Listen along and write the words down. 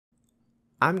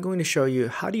I'm going to show you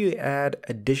how do you add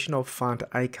additional font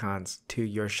icons to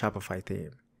your Shopify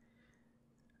theme.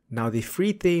 Now, the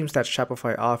free themes that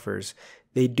Shopify offers,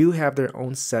 they do have their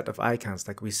own set of icons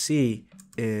like we see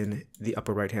in the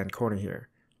upper right hand corner here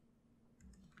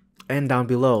and down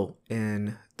below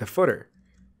in the footer.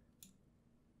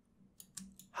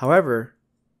 However,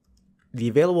 the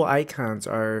available icons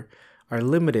are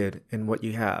limited in what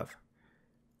you have.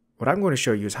 What I'm going to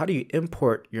show you is how do you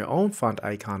import your own font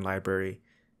icon library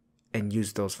and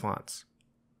use those fonts.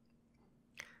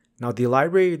 Now, the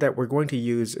library that we're going to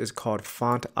use is called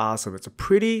Fontawesome. It's a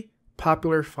pretty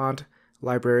popular font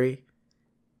library.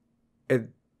 It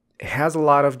has a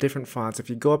lot of different fonts. If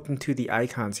you go up into the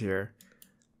icons here,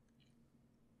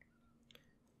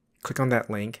 click on that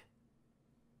link,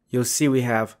 you'll see we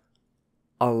have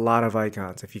a lot of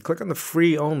icons. If you click on the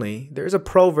free only, there's a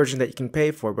pro version that you can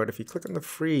pay for, but if you click on the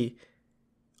free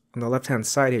on the left hand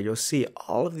side here, you'll see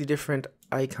all of the different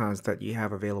icons that you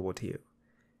have available to you.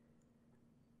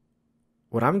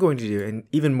 What I'm going to do, and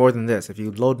even more than this, if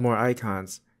you load more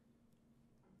icons,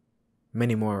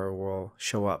 many more will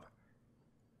show up.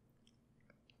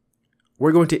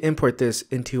 We're going to import this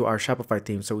into our Shopify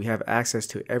theme so we have access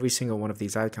to every single one of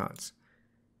these icons.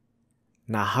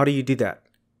 Now, how do you do that?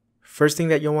 First thing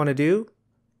that you'll want to do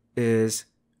is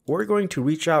we're going to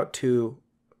reach out to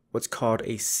what's called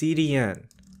a CDN,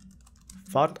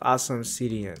 Fontawesome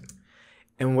CDN.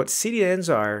 And what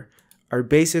CDNs are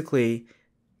basically,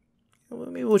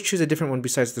 maybe we'll choose a different one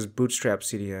besides this Bootstrap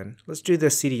CDN. Let's do the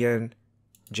CDN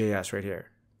JS right here,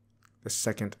 the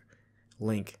second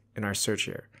link in our search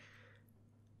here.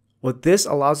 What this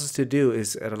allows us to do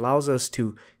is it allows us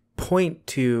to point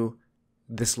to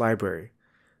this library.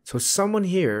 So someone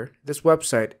here, this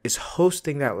website, is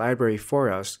hosting that library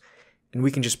for us, and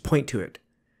we can just point to it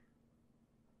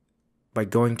by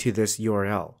going to this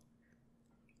URL.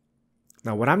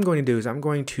 Now, what I'm going to do is I'm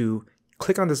going to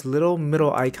click on this little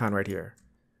middle icon right here,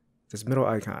 this middle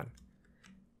icon.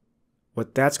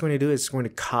 What that's going to do is it's going to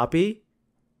copy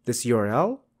this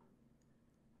URL.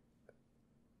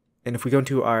 And if we go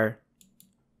into our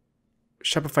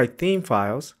Shopify theme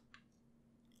files,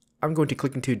 I'm going to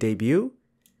click into Debut,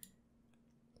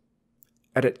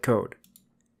 Edit Code.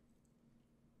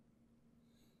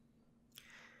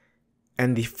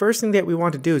 And the first thing that we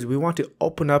want to do is we want to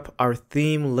open up our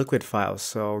theme liquid file.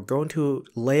 So go into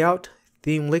Layout,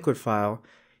 Theme Liquid File.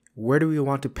 Where do we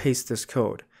want to paste this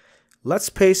code? Let's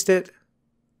paste it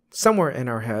somewhere in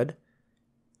our head.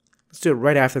 Let's do it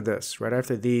right after this, right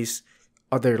after these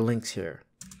other links here.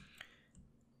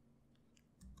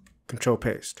 Control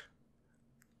paste.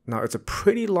 Now, it's a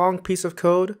pretty long piece of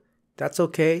code. That's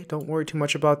okay. Don't worry too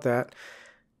much about that.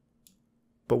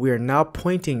 But we are now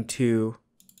pointing to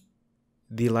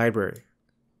the library.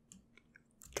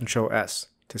 Control S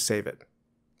to save it.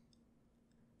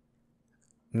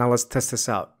 Now let's test this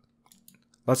out.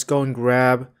 Let's go and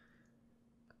grab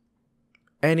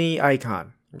any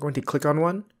icon. I'm going to click on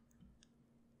one.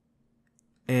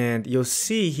 And you'll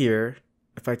see here,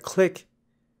 if I click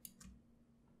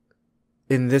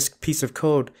in this piece of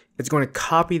code, it's going to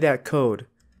copy that code.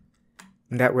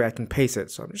 And that way I can paste it.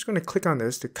 So I'm just going to click on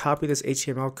this to copy this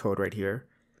HTML code right here.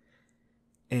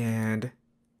 And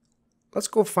let's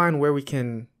go find where we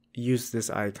can use this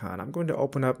icon. I'm going to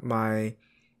open up my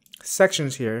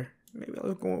sections here. Maybe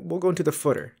we'll go into the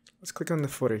footer. Let's click on the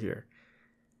footer here.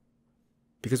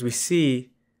 Because we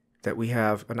see that we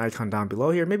have an icon down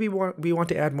below here. Maybe we want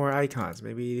to add more icons.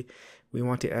 Maybe we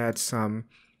want to add some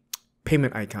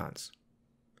payment icons.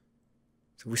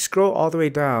 So we scroll all the way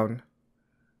down,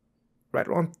 right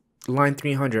around line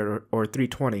 300 or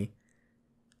 320.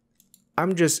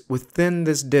 I'm just, within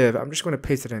this div, I'm just going to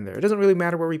paste it in there. It doesn't really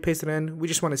matter where we paste it in. We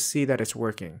just want to see that it's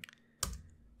working.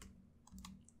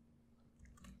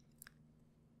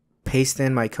 Paste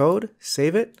in my code,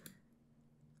 save it,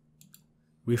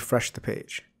 refresh the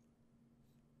page.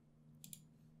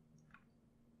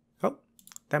 Oh,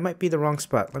 that might be the wrong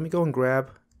spot. Let me go and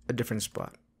grab a different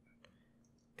spot.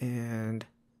 And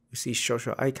you see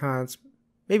social icons,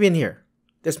 maybe in here.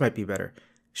 This might be better.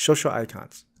 Social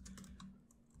icons.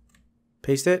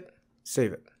 Paste it,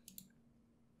 save it.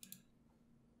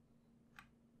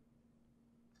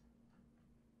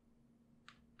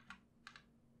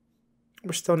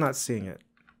 We're still not seeing it.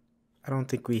 I don't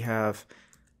think we have.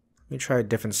 Let me try a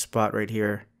different spot right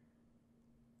here.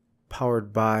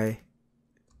 Powered by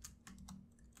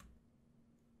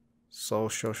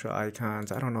social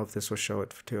icons. I don't know if this will show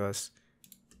it to us.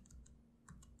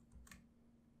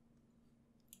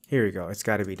 Here we go. It's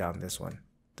got to be down this one.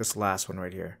 This last one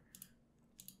right here.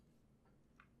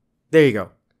 There you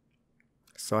go.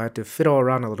 So I had to fiddle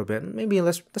around a little bit. Maybe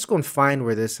let's go and find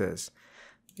where this is.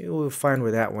 Maybe we'll find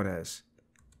where that one is.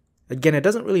 Again, it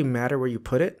doesn't really matter where you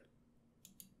put it,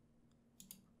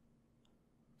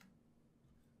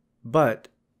 but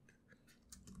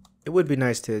it would be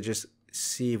nice to just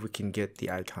see if we can get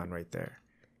the icon right there.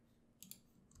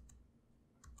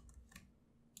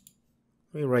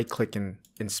 Let me right click and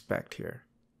inspect here.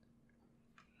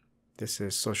 This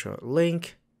is social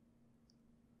link.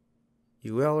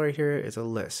 UL right here is a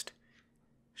list.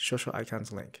 Social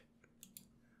icons link.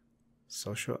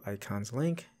 Social icons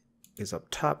link is up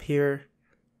top here.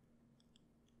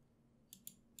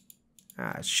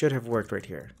 It should have worked right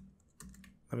here.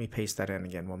 Let me paste that in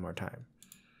again one more time.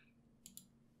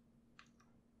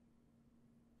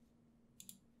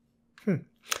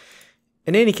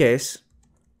 In any case,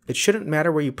 it shouldn't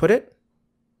matter where you put it.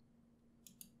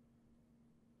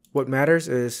 What matters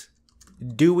is,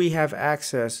 do we have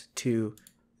access to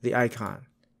the icon?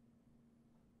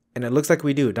 And it looks like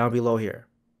we do down below here.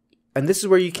 And this is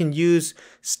where you can use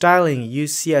styling,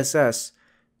 use CSS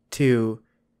to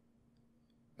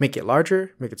make it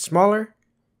larger, make it smaller.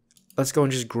 Let's go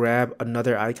and just grab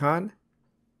another icon.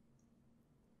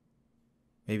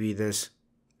 Maybe this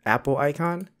Apple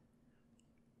icon.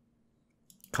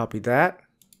 Copy that.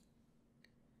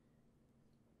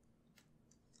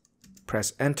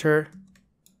 Press enter.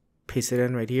 Paste it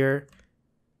in right here.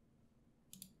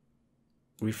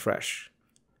 Refresh.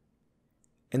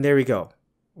 And there we go.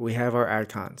 We have our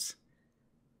icons.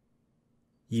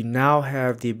 You now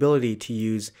have the ability to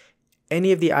use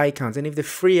any of the icons, any of the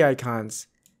free icons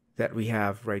that we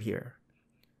have right here.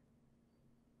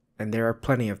 And there are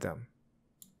plenty of them.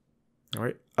 All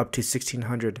right, up to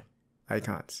 1,600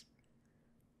 icons.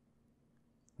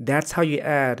 That's how you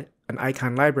add an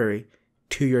icon library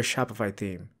to your Shopify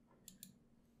theme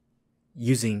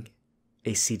using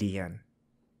a CDN.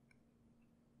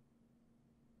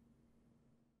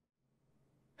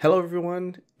 Hello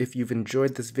everyone, if you've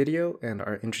enjoyed this video and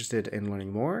are interested in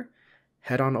learning more,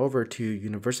 head on over to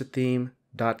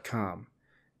universatheme.com.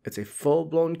 It's a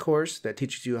full-blown course that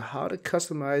teaches you how to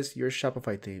customize your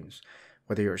Shopify themes,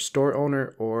 whether you're a store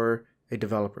owner or a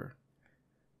developer.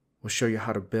 We'll show you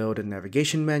how to build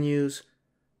navigation menus,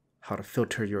 how to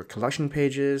filter your collection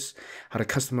pages, how to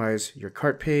customize your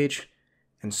cart page,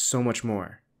 and so much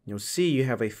more. You'll see you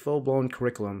have a full-blown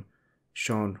curriculum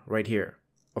shown right here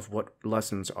of what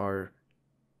lessons are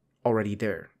already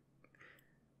there.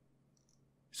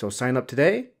 So sign up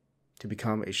today to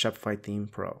become a Shopify Theme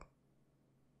Pro.